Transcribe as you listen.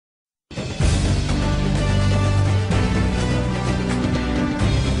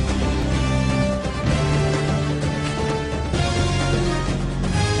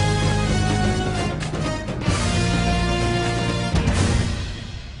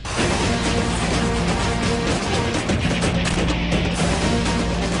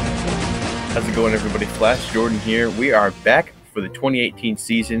it going, everybody? Flash Jordan here. We are back for the 2018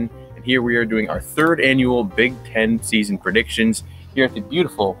 season, and here we are doing our third annual Big Ten season predictions here at the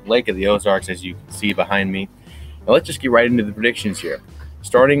beautiful Lake of the Ozarks, as you can see behind me. Now let's just get right into the predictions here,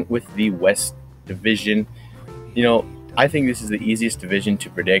 starting with the West Division. You know, I think this is the easiest division to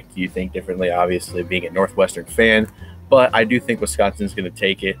predict. You think differently, obviously, being a Northwestern fan, but I do think Wisconsin's going to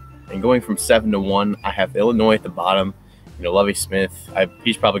take it. And going from 7-1, I have Illinois at the bottom. You know, Lovie Smith,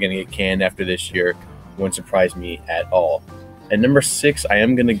 he's probably going to get canned after this year. Wouldn't surprise me at all. At number 6, I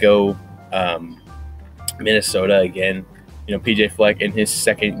am going to go Minnesota again. You know, PJ Fleck in his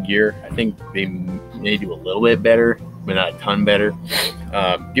second year, I think they may do a little bit better, but not a ton better.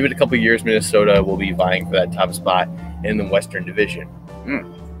 Give it a couple years, Minnesota will be vying for that top spot in the Western Division.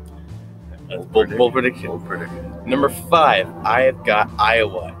 Bold prediction. Bold prediction. Number 5, I have got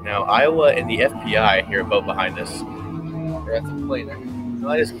Iowa. Now, Iowa and the FPI here about behind us. That's a plane.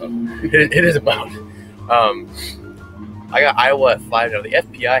 It is about. I got Iowa at 5 now. The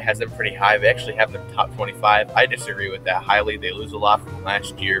FPI has them pretty high. They actually have them top 25. I disagree with that highly. They lose a lot from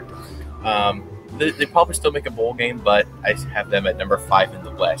last year. They probably still make a bowl game, but I have them at number 5 in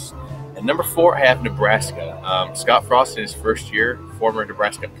the West. And number 4, I have Nebraska. Scott Frost in his first year, former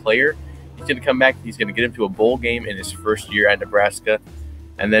Nebraska player. He's going to come back. He's going to get him to a bowl game in his first year at Nebraska.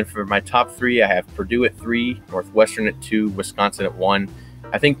 And then for my top 3, I have Purdue at 3, Northwestern at 2, Wisconsin at 1.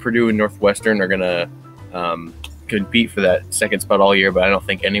 I think Purdue and Northwestern are going to compete for that second spot all year, but I don't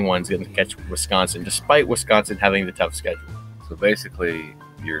think anyone's going to catch Wisconsin, despite Wisconsin having the tough schedule. So basically,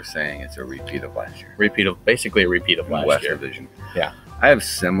 you're saying it's a repeat of last year. Basically a repeat of last West year. Division. Yeah. I have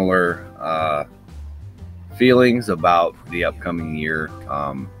similar feelings about the upcoming year.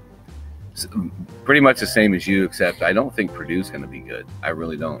 Pretty much the same as you, except I don't think Purdue's going to be good. I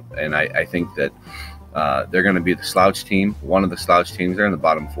really don't. And I think that they're going to be the slouch team, one of the slouch teams. They're in the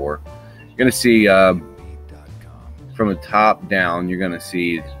bottom 4. You're going to see, from the top down, you're going to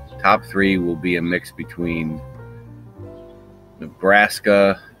see top 3 will be a mix between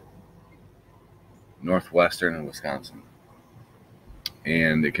Nebraska, Northwestern, and Wisconsin.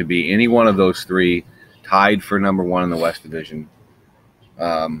 And it could be any one of those 3 tied for number 1 in the West Division.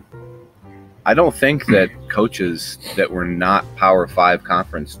 I don't think that coaches that were not Power 5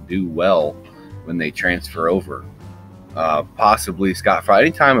 conference do well when they transfer over. Possibly Scott Fry.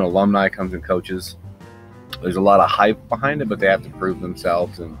 Anytime an alumni comes and coaches, there's a lot of hype behind it, but they have to prove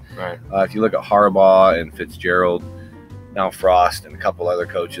themselves. And right. If you look at Harbaugh and Fitzgerald, now Frost and a couple other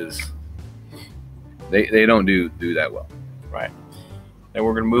coaches, they don't do that well. Right. And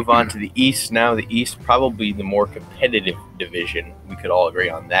we're going to move on to the East now. The East, probably the more competitive division. We could all agree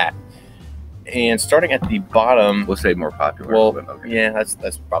on that. And starting at the bottom, we'll say more popular. Well, okay. Yeah,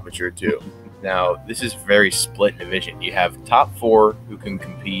 that's probably true too. Now, this is a very split division. You have top 4 who can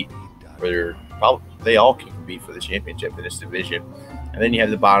compete they all can compete for the championship in this division. And then you have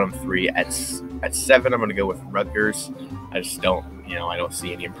the bottom 3 at 7. I'm going to go with Rutgers. I just don't, I don't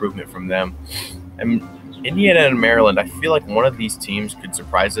see any improvement from them. And Indiana and Maryland, I feel like one of these teams could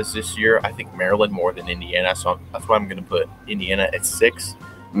surprise us this year. I think Maryland more than Indiana, so that's why I'm going to put Indiana at 6.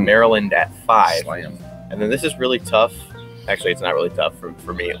 Maryland at 5. Slam. And then this is really tough. Actually, it's not really tough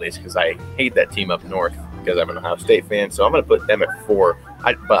for me, at least, because I hate that team up north because I'm an Ohio State fan. So I'm going to put them at 4.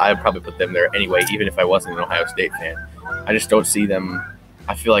 But I'd probably put them there anyway, even if I wasn't an Ohio State fan. I just don't see them.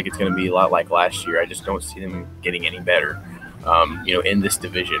 I feel like it's going to be a lot like last year. I just don't see them getting any better, in this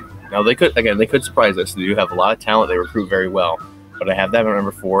division. Now, they could surprise us. They do have a lot of talent. They recruit very well. But I have them at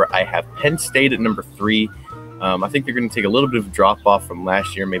number 4. I have Penn State at number 3. I think they're going to take a little bit of a drop off from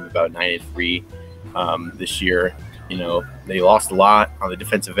last year, maybe about 9-3 this year. They lost a lot on the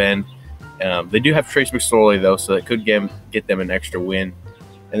defensive end. They do have Trace McSorley, though, so it could get them an extra win.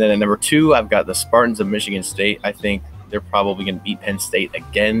 And then at number 2, I've got the Spartans of Michigan State. I think they're probably going to beat Penn State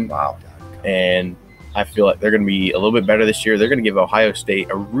again. Wow. And I feel like they're going to be a little bit better this year. They're going to give Ohio State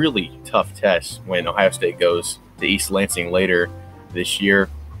a really tough test when Ohio State goes to East Lansing later this year.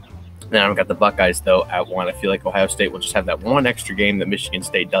 Then I've got the Buckeyes, though, at 1. I feel like Ohio State will just have that one extra game that Michigan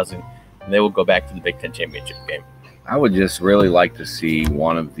State doesn't, and they will go back to the Big Ten championship game. I would just really like to see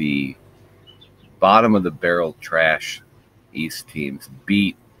one of the bottom-of-the-barrel trash East teams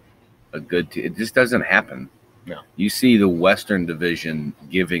beat a good team. It just doesn't happen. No. You see the Western Division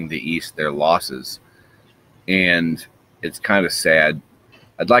giving the East their losses, and it's kind of sad.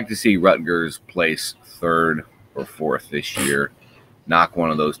 I'd like to see Rutgers place 3rd or 4th this year. Knock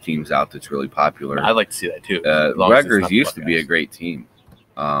one of those teams out that's really popular. I'd like to see that too. Rutgers used to be a great team.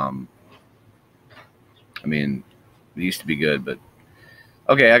 It used to be good, but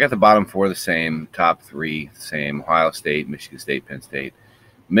okay, I got the bottom 4 the same, top 3 the same. Ohio State, Michigan State, Penn State.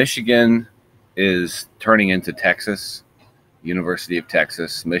 Michigan, is turning into Texas, University of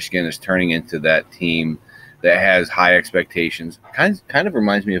Texas. Michigan is turning into that team that has high expectations. Kind of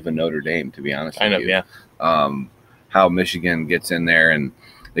reminds me of a Notre Dame, to be honest with you. Yeah. How Michigan gets in there and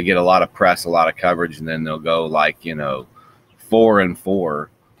they get a lot of press, a lot of coverage, and then they'll go 4-4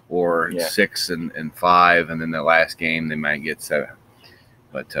 or 6-5, and then the last game they might get 7.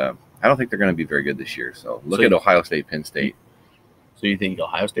 But I don't think they're going to be very good this year. So look at Ohio State, Penn State. So you think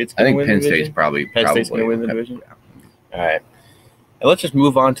Ohio State's going to win the division? I think Penn State's probably going to win the division? Yeah. All right. And let's just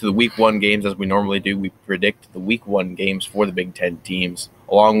move on to the Week 1 games as we normally do. We predict the Week 1 games for the Big Ten teams,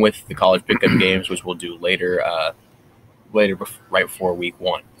 along with the college pickup games, which we'll do later, right before Week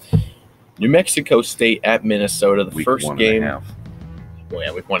 1. New Mexico State at Minnesota, the first game. Well,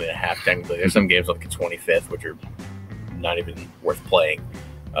 yeah, Week 1.5 technically. There's some games like the 25th, which are not even worth playing.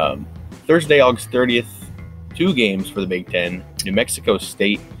 Thursday, August 30th, 2 games for the Big Ten. New Mexico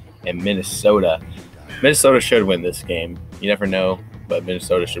State and Minnesota. Minnesota should win this game. You never know, but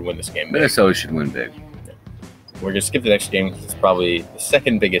Minnesota should win this game big. Minnesota should win big. We're going to skip the next game because it's probably the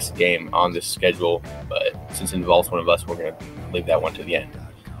second biggest game on this schedule, but since it involves one of us, we're going to leave that one to the end.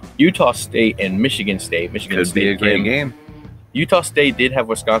 Utah State and Michigan State. Could be a great game. Utah State did have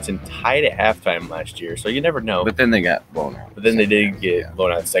Wisconsin tied at halftime last year, so you never know. But then they got blown out. But then they did get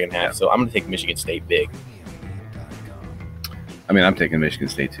blown out in the second half, so I'm going to take Michigan State big. I mean, I'm taking Michigan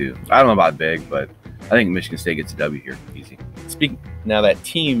State too. I don't know about big, but I think Michigan State gets a W here. Easy. Now, that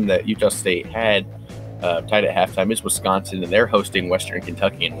team that Utah State had tied at halftime is Wisconsin, and they're hosting Western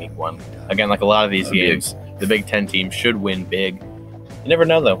Kentucky in Week 1. Again, like a lot of these games, the Big Ten team should win big. You never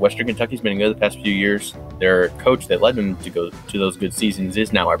know, though. Western Kentucky's been good the past few years. Their coach that led them to go to those good seasons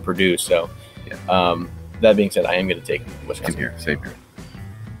is now at Purdue. So, that being said, I am going to take Wisconsin. Same here.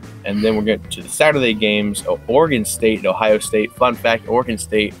 And then we're going to the Saturday games. Oregon State and Ohio State. Fun fact, Oregon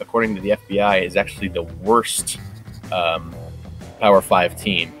State, according to the FBI, is actually the worst Power 5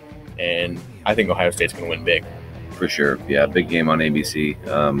 team. And I think Ohio State's going to win big. For sure. Yeah, big game on ABC.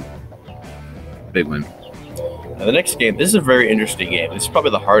 Big win. Now, the next game, this is a very interesting game. This is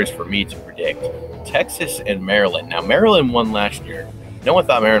probably the hardest for me to predict. Texas and Maryland. Now, Maryland won last year. No one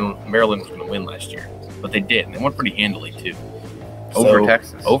thought Maryland was going to win last year, but they did. And they won pretty handily, too. Over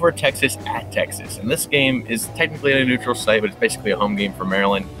Texas. Over Texas at Texas. And this game is technically a neutral site, but it's basically a home game for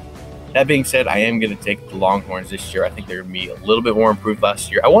Maryland. That being said, I am going to take the Longhorns this year. I think they're going to be a little bit more improved last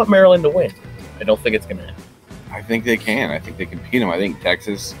year. I want Maryland to win. I don't think it's going to happen. I think they can. I think they can beat them. I think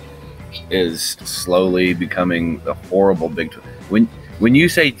Texas is slowly becoming a horrible Big 12. When you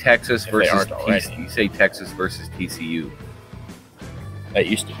say Texas versus TCU, you say Texas versus TCU. That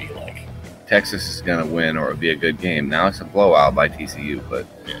used to be like Texas is going to win, or it'll be a good game. Now it's a blowout by TCU, but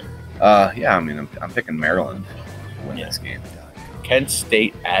I mean, I'm picking Maryland to win this game. Kent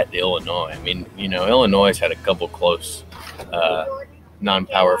State at Illinois. I mean, Illinois has had a couple close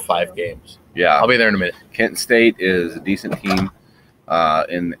non-Power 5 games. Yeah, I'll be there in a minute. Kent State is a decent team.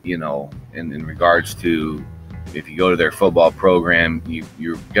 In regards to, if you go to their football program,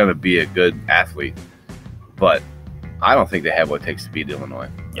 you're going to be a good athlete. But I don't think they have what it takes to beat Illinois.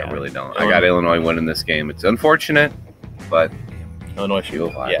 Yeah, I really don't. I got Illinois winning this game. It's unfortunate, but Illinois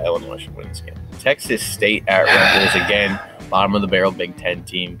should win this game. Texas State at Rutgers, again, bottom of the barrel Big Ten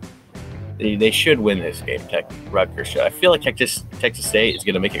team. They should win this game. Rutgers should. I feel like Texas State is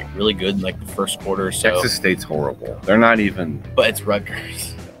going to make it really good in like the first quarter or so. Texas State's horrible. They're not even. But it's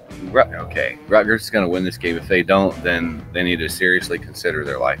Rutgers. Okay, Rutgers is going to win this game. If they don't, then they need to seriously consider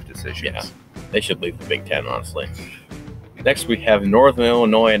their life decisions. Yeah, they should leave the Big Ten, honestly. Next, we have Northern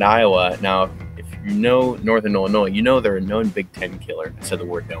Illinois and Iowa. Now, if you know Northern Illinois, you know they're a known Big Ten killer. I said the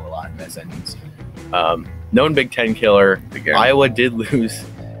word "no" a lot in that sentence. Known Big Ten killer. Again. Iowa did lose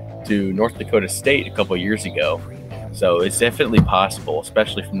to North Dakota State a couple of years ago, so it's definitely possible,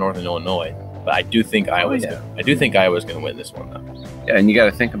 especially from Northern Illinois. But I do think Iowa's going to win this one, though. Yeah, and you got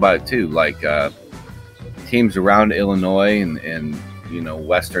to think about it too. Like teams around Illinois and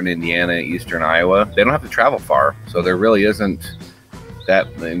Western Indiana, Eastern Iowa, they don't have to travel far, so there really isn't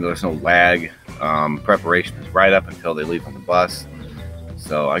that. There's no lag. Preparation is right up until they leave on the bus.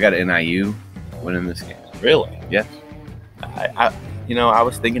 So I got NIU winning this game. Really? Yes. I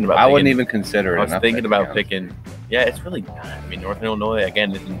was thinking about. I wouldn't even consider it. I was thinking about picking. Yeah, it's really not. I mean, Northern Illinois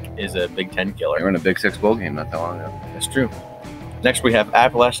again is a Big Ten killer. They were in a Big 6 bowl game not that long ago. That's true. Next, we have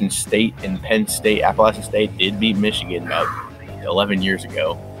Appalachian State and Penn State. Appalachian State did beat Michigan about 11 years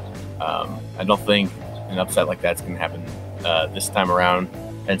ago. I don't think an upset like that's going to happen this time around.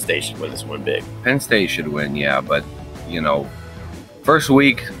 Penn State should win this one big. Penn State should win, yeah, but first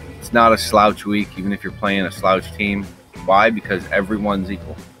week it's not a slouch week, even if you're playing a slouch team. Why? Because everyone's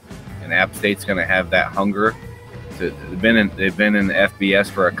equal. and App State's going to have that hunger. They've been in the FBS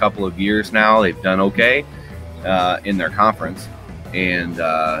for a couple of years now. They've done okay in their conference, and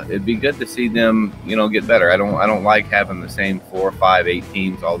it'd be good to see them, get better. I don't like having the same 4, 5, 8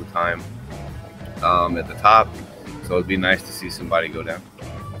 teams all the time at the top. So it'd be nice to see somebody go down.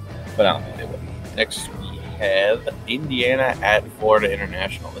 But I don't think they would. Next, we have Indiana at Florida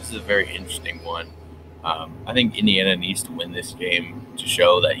International. This is a very interesting one. I think Indiana needs to win this game to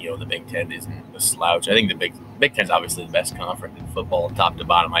show that the Big Ten isn't a slouch. I think the Big Ten is obviously the best conference in football, top to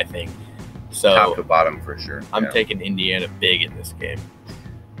bottom. I think so. Top to bottom for sure. I'm taking Indiana big in this game.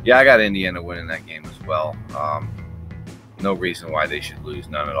 Yeah, I got Indiana winning that game as well. No reason why they should lose,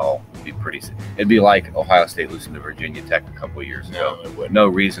 none at all. It'd be like Ohio State losing to Virginia Tech a couple of years ago. No, it wouldn't. No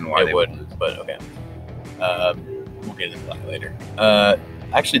reason why they wouldn't would lose. But okay, we'll get into that later.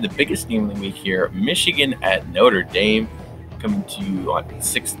 Actually, the biggest game of the week here: Michigan at Notre Dame, coming to you on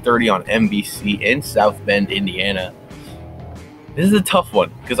 6:30 on NBC in South Bend, Indiana. This is a tough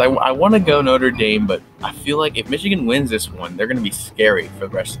one because I want to go Notre Dame, but I feel like if Michigan wins this one, they're going to be scary for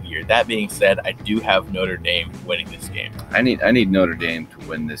the rest of the year. That being said, I do have Notre Dame winning this game. I need Notre Dame to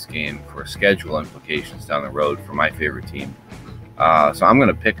win this game for schedule implications down the road for my favorite team. So I'm going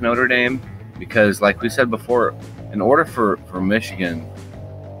to pick Notre Dame because, like we said before, in order for Michigan,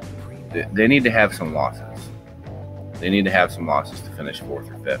 they need to have some losses. They need to have some losses to finish 4th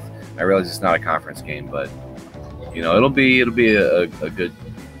or 5th. I realize it's not a conference game, but it'll be a good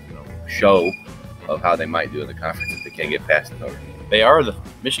show of how they might do in the conference if they can't get past Notre Dame.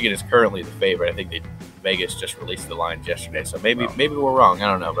 Michigan is currently the favorite. I think Vegas just released the lines yesterday, so maybe we're wrong. I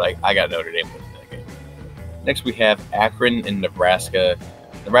don't know, but I got Notre Dame winning that game. Next, we have Akron and Nebraska.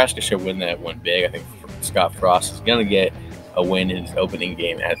 Nebraska should win that one big. I think Scott Frost is going to get a win in his opening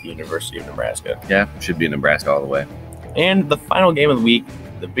game at the University of Nebraska. Yeah, should be Nebraska all the way. And the final game of the week,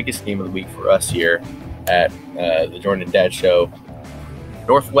 the biggest game of the week for us here at the Jordan and Dad Show,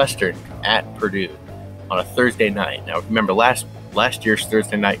 Northwestern at Purdue on a Thursday night. Now, remember last year's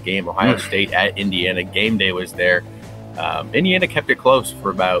Thursday night game, Ohio State at Indiana. Game day was there. Indiana kept it close for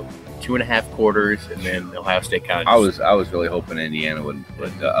about 2.5 quarters, and then Ohio State kind of. I was really hoping Indiana would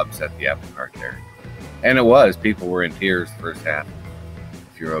upset the apple cart there, and it was. People were in tears the first half.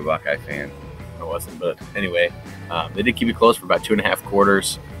 If you're a Buckeye fan, I wasn't, but anyway, they did keep it close for about 2.5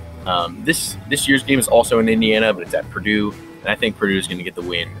 quarters. This year's game is also in Indiana, but it's at Purdue, and I think Purdue is going to get the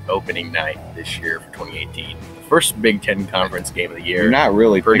win opening night this year for 2018. The first Big Ten Conference game of the year. You're not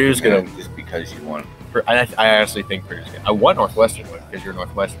really Purdue's going to just because you want. I honestly think Purdue's going to. I want Northwestern to win because you're a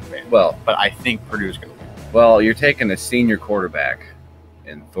Northwestern fan. Well, but I think Purdue's going to win. Well, you're taking a senior quarterback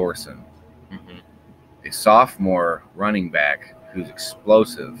in Thorson, a sophomore running back who's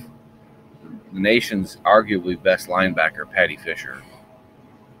explosive, the nation's arguably best linebacker, Patty Fisher.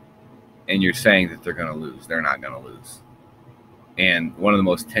 And you're saying that they're going to lose. They're not going to lose. And one of the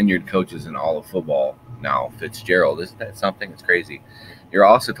most tenured coaches in all of football now, Fitzgerald. Isn't that something? It's crazy. You're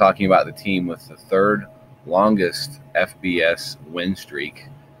also talking about the team with the 3rd longest FBS win streak.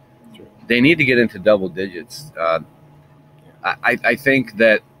 They need to get into double digits. I think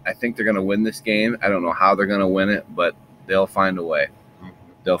they're going to win this game. I don't know how they're going to win it, but they'll find a way.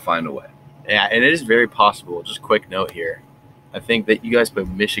 They'll find a way. Yeah, and it is very possible. Just a quick note here. I think that you guys put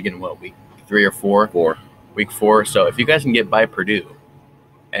Michigan, week 3 or 4? 4. Week 4. So if you guys can get by Purdue,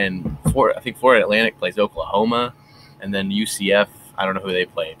 and I think Florida Atlantic plays Oklahoma, and then UCF, I don't know who they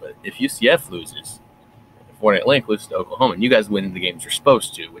play, but if UCF loses, Florida Atlantic loses to Oklahoma, and you guys win the games you're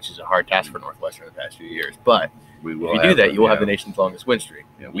supposed to, which is a hard task for Northwestern in the past few years. But if you do that, you will have the nation's longest win streak.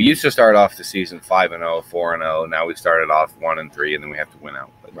 Yeah, we used to start off the season 5-0, 4-0. Now we started off 1-3, and then we have to win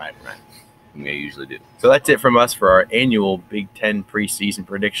out. But Right. We usually do. So that's it from us for our annual Big Ten preseason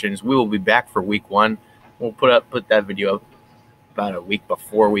predictions. We will be back for week 1. We'll put that video up about a week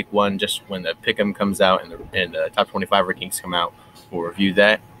before week 1, just when the pick'em comes out and the top 25 rankings come out. We'll review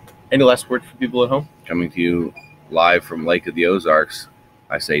that. Any last words for people at home? Coming to you live from Lake of the Ozarks,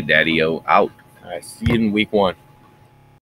 I say Daddy-O out. All right, see you in week 1.